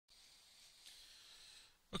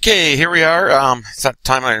Okay, here we are. It's that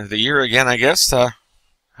time of the year again, I guess. How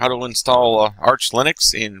to install Arch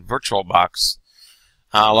Linux in VirtualBox.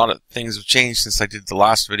 A lot of things have changed since I did the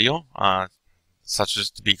last video, such as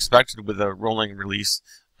to be expected with a rolling release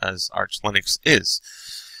as Arch Linux is.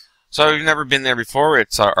 So if you've never been there before,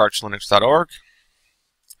 it's archlinux.org.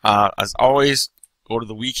 As always, go to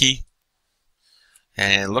the Wiki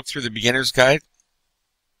and look through the beginner's guide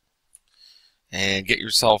and get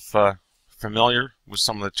yourself familiar with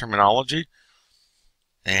some of the terminology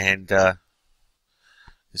and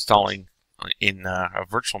installing in a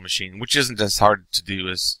virtual machine, which isn't as hard to do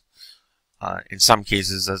as in some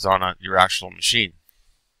cases as on your actual machine.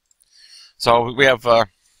 So we have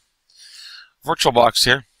VirtualBox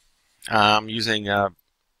here. I'm using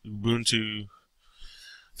Ubuntu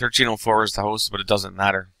 13.04 as the host, but it doesn't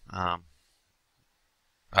matter at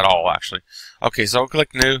all, actually. Okay, so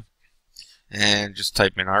click New and just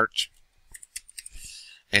type in Arch.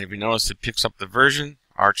 And if you notice, it picks up the version,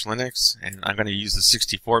 Arch Linux, and I'm going to use the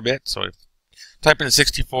 64-bit. So type in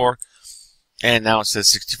 64, and now it says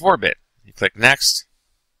 64-bit. You click Next.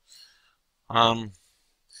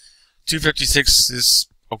 256 is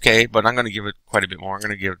okay, but I'm going to give it quite a bit more. I'm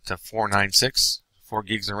going to give it to 496, 4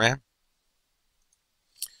 gigs of RAM.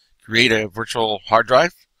 Create a virtual hard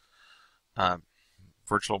drive.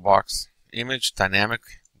 VirtualBox image, dynamic.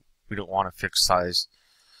 We don't want a fixed size.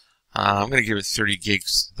 I'm going to give it 30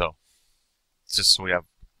 gigs though, just so we have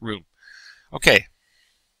room. Okay.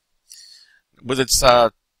 With it's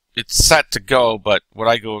set to go, but what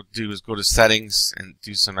I do is go to settings and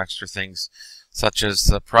do some extra things, such as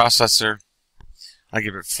the processor. I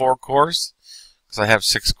give it 4 cores because I have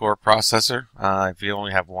 6-core processor. If you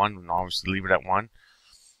only have one, then obviously leave it at 1.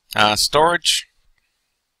 Storage,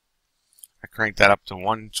 I crank that up to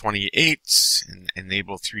 128 and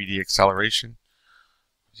enable 3D acceleration,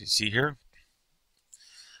 as you see here.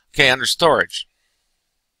 Okay, under storage,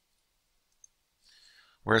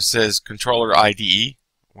 where it says controller IDE,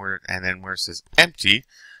 and then where it says empty,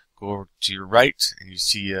 go over to your right and you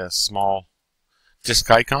see a small disk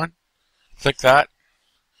icon. Click that,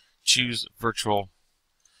 choose virtual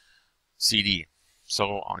CD.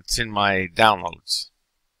 So it's in my downloads,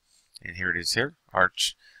 and here it is here,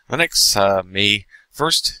 Arch Linux, May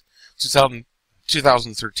 1st,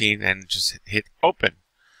 2013, and just hit open.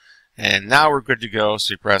 And now we're good to go,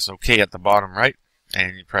 so you press OK at the bottom right,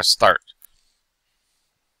 and you press Start.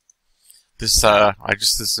 This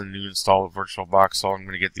is a new install of VirtualBox, so I'm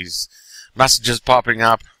going to get these messages popping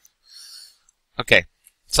up. Okay,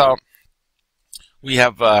 so we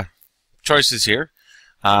have choices here.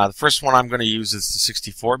 The first one I'm going to use is the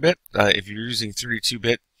 64-bit. If you're using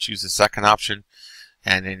 32-bit, choose the second option.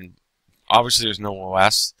 And then, obviously, there's no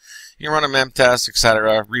OS. You can run a memtest,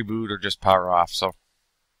 etc., reboot, or just power off. So,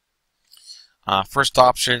 first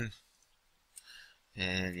option,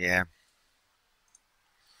 and yeah,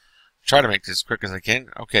 try to make this as quick as I can.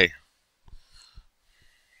 Okay,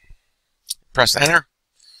 press Enter,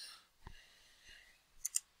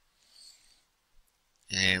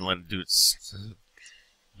 and let it do its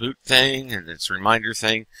boot thing and its reminder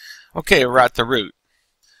thing. Okay, we're at the root.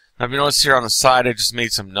 Now, if you notice here on the side, I just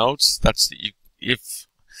made some notes. If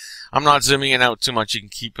I'm not zooming in out too much, you can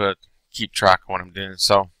keep track of what I'm doing.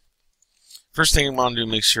 So, first thing we want to do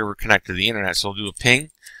is make sure we're connected to the internet. So we'll do a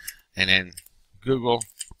ping, and then google.com.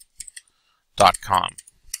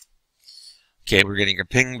 Okay, we're getting a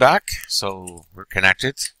ping back, so we're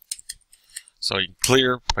connected. So you can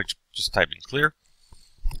clear by just typing clear.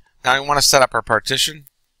 Now we want to set up our partition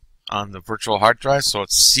on the virtual hard drive. So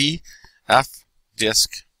it's CF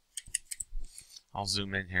disk. I'll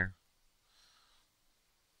zoom in here.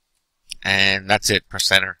 And that's it.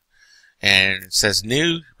 Press Enter. And it says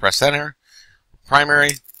new. Press Enter.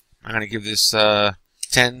 Primary. I'm going to give this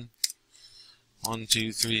 10, 1,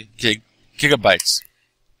 2, 3 gigabytes.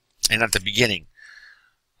 And at the beginning.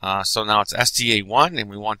 So now it's SDA1, and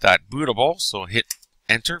we want that bootable. So hit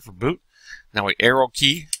Enter for boot. Now we arrow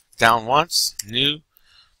key down once. New.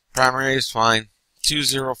 Primary is fine.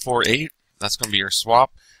 2048. That's going to be your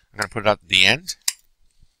swap. I'm going to put it at the end.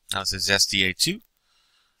 Now it says SDA2.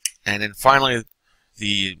 And then finally,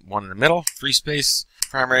 the one in the middle, free space,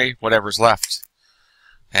 primary, whatever's left.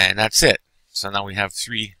 And that's it. So now we have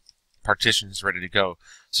 3 partitions ready to go.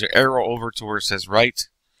 So arrow over to where it says write,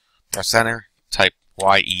 press Enter, type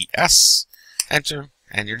YES, Enter,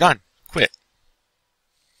 and you're done. Quit.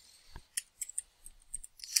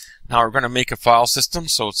 Now we're going to make a file system.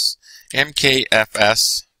 So it's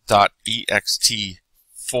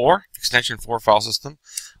mkfs.ext4, extension 4 file system,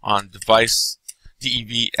 on device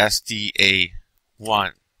DEVSDA1.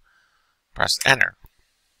 Press Enter.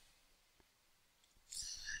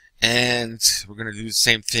 And we're going to do the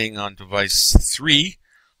same thing on device 3.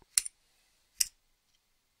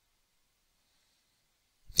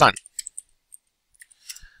 Done.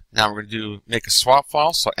 Now we're going to make a swap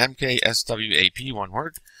file. So mkswap, one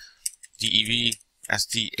word, dev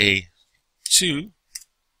sda2,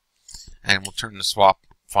 and we'll turn the swap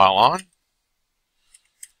file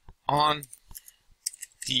on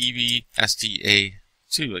dev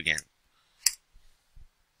sda2 again.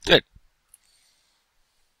 Good.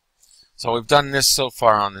 So we've done this so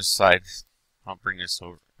far on this side. I'll bring this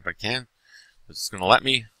over if I can. It's going to let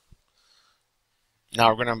me.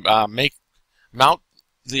 Now we're going to mount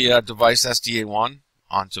the device SDA1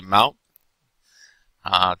 onto mount.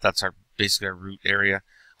 That's basically our root area.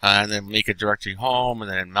 And then make a directory home, and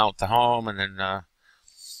then mount the home, and then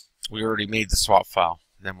we already made the swap file.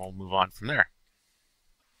 Then we'll move on from there.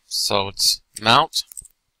 So it's mount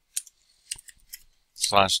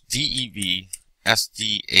 /dev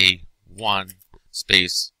sda1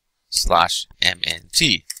 space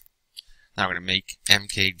 /mnt. Now we're going to make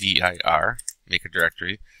mkdir, make a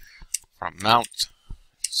directory from mount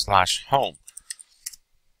 /home.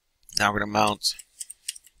 Now we're going to mount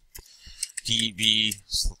dev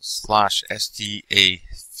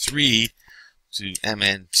 /sda3 to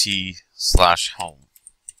mnt /home.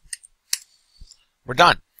 We're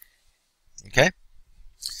done. Okay?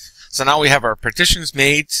 So now we have our partitions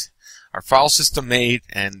made, our file system made,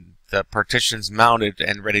 and the partitions mounted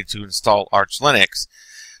and ready to install Arch Linux.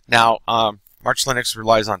 Now, Arch Linux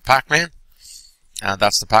relies on Pacman.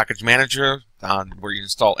 That's the package manager where you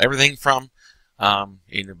install everything from.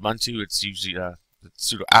 In Ubuntu, it's usually the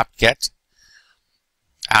sudo apt-get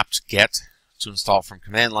to install from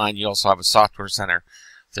command line. You also have a software center,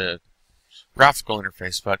 the graphical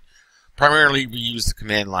interface, but primarily we use the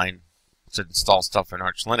command line to install stuff in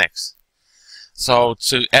Arch Linux. So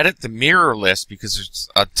to edit the mirror list, because there's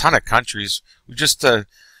a ton of countries, we just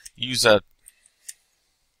use a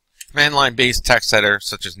command line based text editor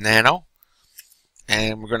such as Nano,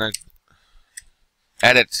 and we're going to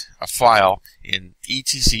edit a file in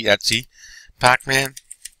etc etsy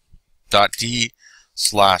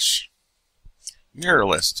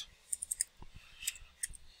pacman.d/mirrorlist.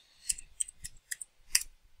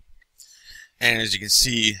 And as you can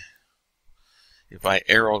see, if I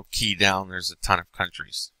arrow key down, there's a ton of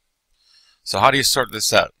countries. So how do you sort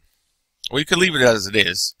this out? Well, you could leave it as it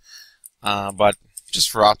is, but just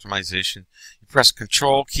for optimization, you press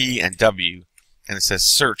Control key and W, and it says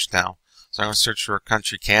search now. So I'm going to search for a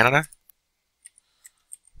country, Canada.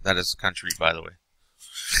 That is a country, by the way.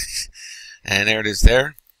 And there it is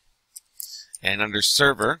there. And under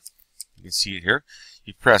server, you can see it here.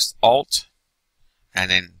 You press Alt,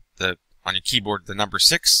 and then on your keyboard the number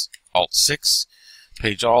 6, Alt 6,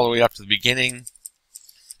 page all the way up to the beginning,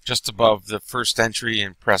 just above the first entry,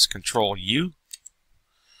 and press Control U.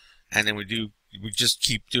 And then we just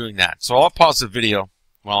keep doing that. So I'll pause the video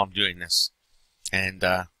while I'm doing this, and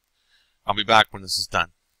I'll be back when this is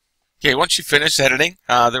done. Okay, once you finish editing,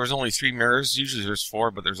 there was only 3 mirrors. Usually there's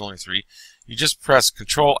 4, but there's only 3. You just press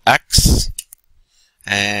Control X,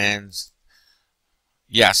 and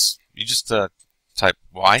yes, you just type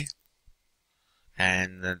Y,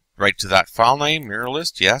 and then right to that file name, mirror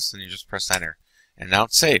list, yes, and you just press enter, and now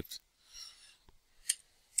it's saved.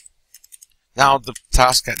 Now the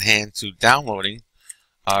task at hand to downloading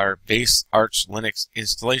our base Arch Linux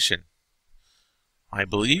installation, I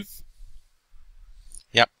believe.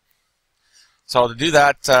 Yep. So to do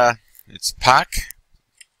that, it's PAC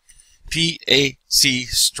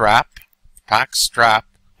strap,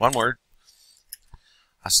 one word,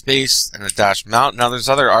 a space, and a -mount. Now there's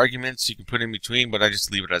other arguments you can put in between, but I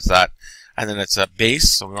just leave it as that. And then it's a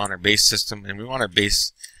base, so we want our base system, and we want our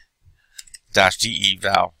base -de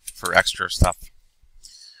val for extra stuff.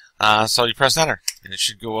 So you press enter, and it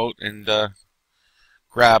should go out and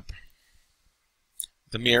grab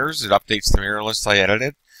the mirrors. It updates the mirror list I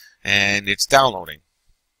edited, and it's downloading.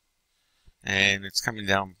 And it's coming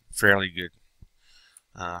down fairly good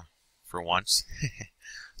for once.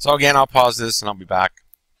 So again, I'll pause this and I'll be back.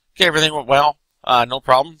 Okay, everything went well. No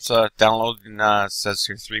problems. Download in, says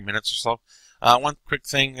here 3 minutes or so. One quick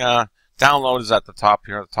thing, download is at the top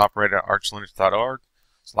here, at the top right at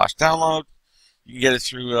archlinux.org/download. You can get it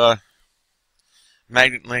through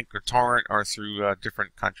magnet link or torrent, or through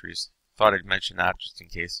different countries. Thought I'd mention that just in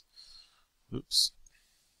case. Oops.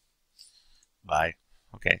 Bye.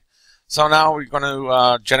 Okay. So now we're going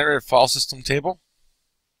to generate a file system table.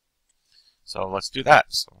 So let's do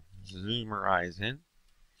that. So zoom our eyes in,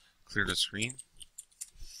 clear the screen,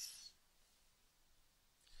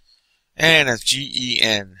 and as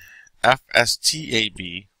GEN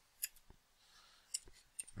FSTAB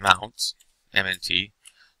mount, MNT,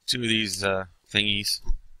 two of these thingies,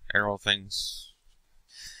 arrow things,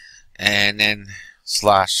 and then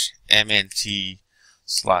slash MNT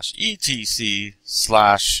slash etc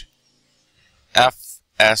slash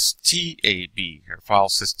FSTAB, or file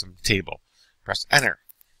system table. Press enter.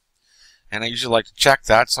 And I usually like to check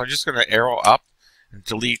that, so I'm just going to arrow up and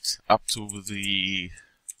delete up to the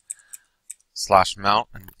slash mount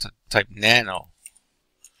and type nano.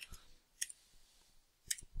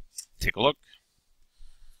 Take a look.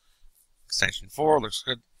 Extension 4 looks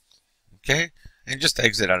good. Okay, and just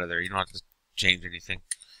exit out of there. You don't have to change anything.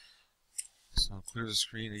 So clear the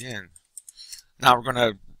screen again. Now we're going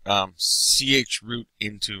to chroot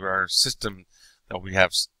into our system that we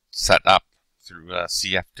have set up through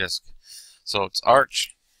CF disk. So it's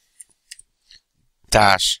arch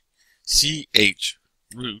dash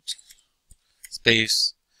chroot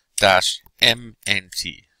space dash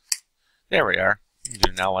MNT. There we are. You can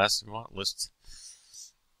do an ls if you want, list.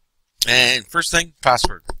 And first thing,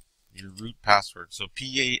 password. Your root password. So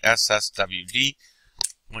PASSWD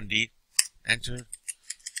 1D. Enter.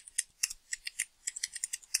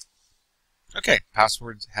 Okay,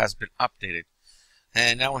 password has been updated.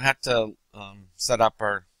 And now we have to set up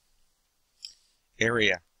our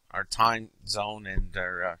area, our time zone, and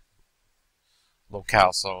our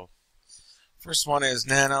locale. So first one is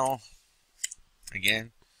nano,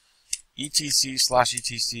 again, etc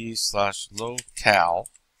slash locale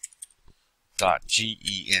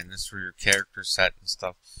 .gen. This is for your character set and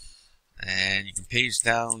stuff. And you can page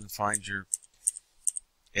down and find your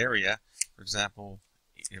area. For example,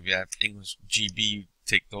 if you have English GB, you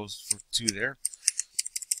take those for 2 there.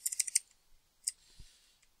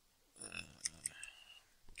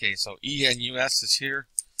 Okay, so ENUS is here.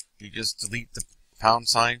 You just delete the pound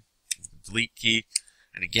sign, delete key,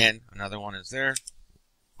 and again, another one is there.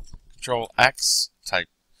 Control X, type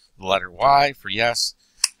the letter Y for yes,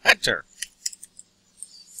 enter.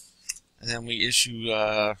 And then we issue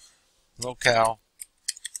locale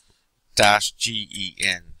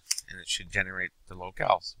 -gen, and it should generate the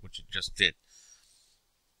locales, which it just did.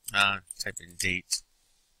 Type in date.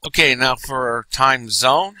 Okay, now for our time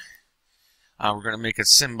zone, we're going to make a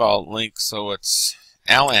symbol link, so it's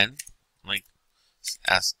ln link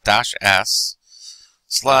s -s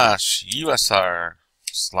slash usr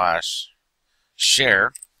slash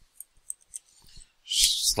share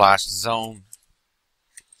slash zone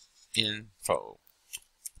info.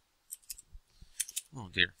 Oh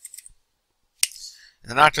dear.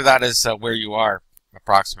 And then after that is where you are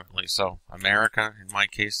approximately. So America in my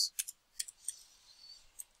case.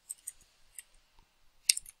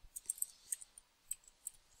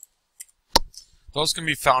 Those can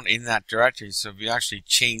be found in that directory. So if you actually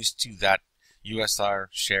change to that USR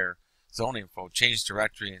share zone info, change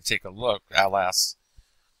directory and take a look, ls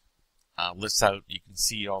lists out, you can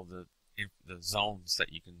see all the zones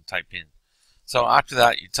that you can type in. So after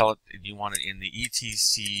that, you tell it you want it in the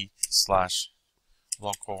etc slash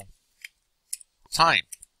local time.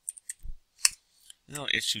 You know,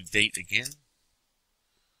 issue date again.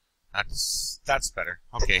 That's better.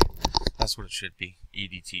 Okay, that's what it should be.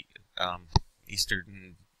 EDT,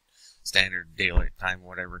 Eastern Standard Daylight Time,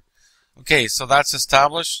 whatever. Okay, so that's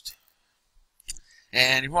established.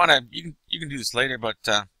 And if you want to, you can do this later, but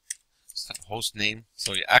host name.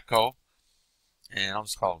 So you echo, and I'll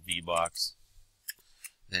just call it VBox.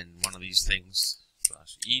 Then one of these things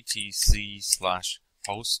slash etc slash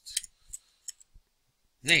host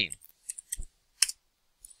name.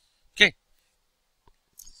 Okay.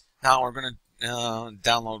 Now we're going to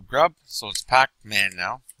download Grub. So it's Pacman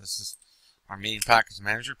now. This is our main package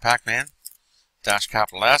manager, Pacman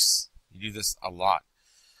 -S. You do this a lot.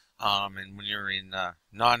 And when you're in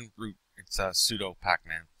non-root, it's sudo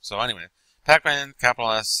Pacman. So anyway, Pacman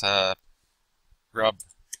S grub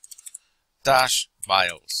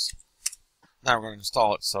 -bios. Now we're going to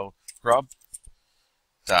install it. So grub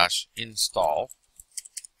 -install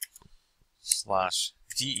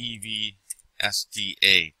 /dev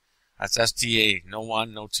SDA. That's SDA. No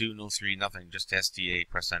 1, no 2, no 3, nothing. Just SDA.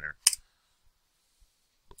 Press enter.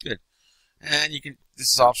 Good. And you can.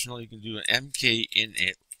 This is optional. You can do an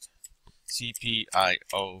mkinit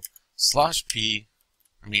cpio /p.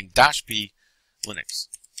 -p Linux.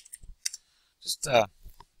 Just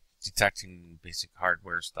detecting basic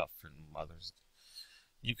hardware stuff and others.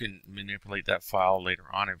 You can manipulate that file later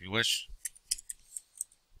on if you wish.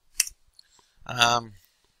 And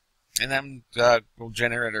then we'll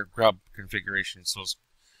generate our grub configuration. So it's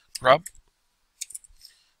grub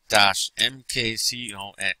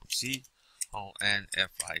 -mkconfig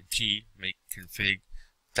make config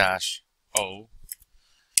 -o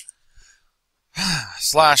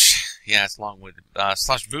slash, yeah, it's long with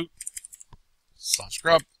slash boot slash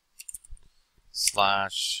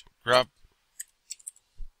grub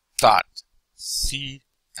dot cfg.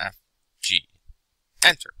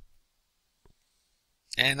 Enter.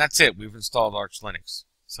 And that's it. We've installed Arch Linux.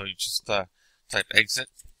 So you just type exit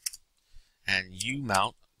and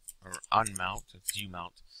umount or unmount, if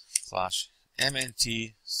umount, slash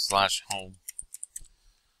mnt slash home.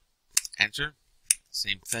 Enter.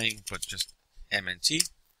 Same thing, but just mnt.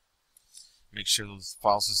 Make sure the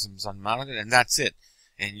file system is unmounted, and that's it.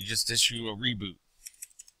 And you just issue a reboot.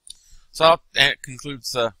 So that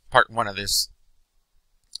concludes part 1 of this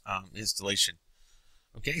installation.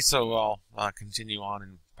 Okay, so I'll continue on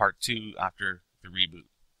in part 2 after the reboot.